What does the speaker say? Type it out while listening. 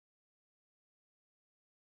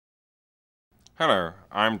Hello,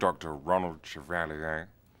 I'm Dr. Ronald Chevalier.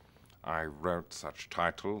 I wrote such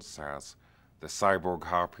titles as The Cyborg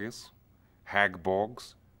Harpies,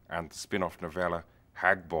 Hagborgs, and the spin-off novella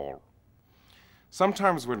Hagball.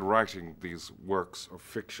 Sometimes when writing these works of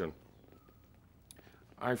fiction,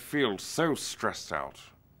 I feel so stressed out.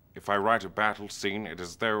 If I write a battle scene, it is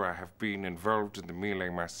as though I have been involved in the melee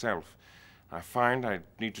myself. I find I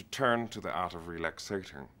need to turn to the art of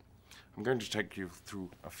relaxating. I'm going to take you through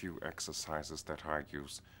a few exercises that I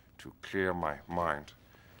use to clear my mind.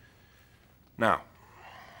 Now,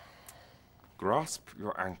 grasp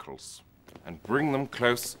your ankles and bring them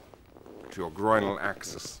close to your groinal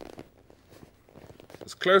axis.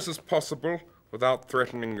 As close as possible without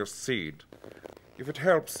threatening your seed. If it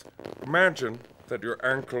helps, imagine that your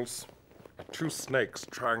ankles are two snakes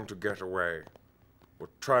trying to get away, or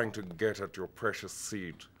trying to get at your precious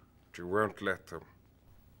seed, but you won't let them.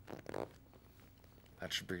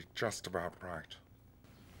 That should be just about right.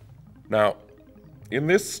 Now, in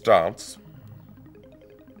this stance,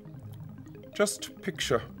 just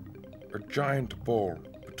picture a giant ball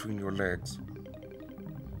between your legs.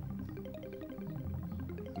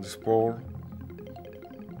 And this ball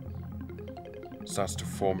starts to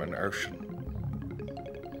form an ocean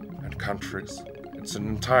and countries. It's an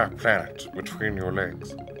entire planet between your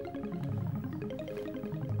legs.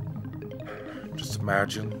 Just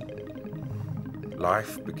imagine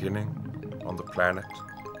life beginning on the planet.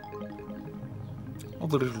 All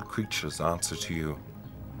the little creatures answer to you.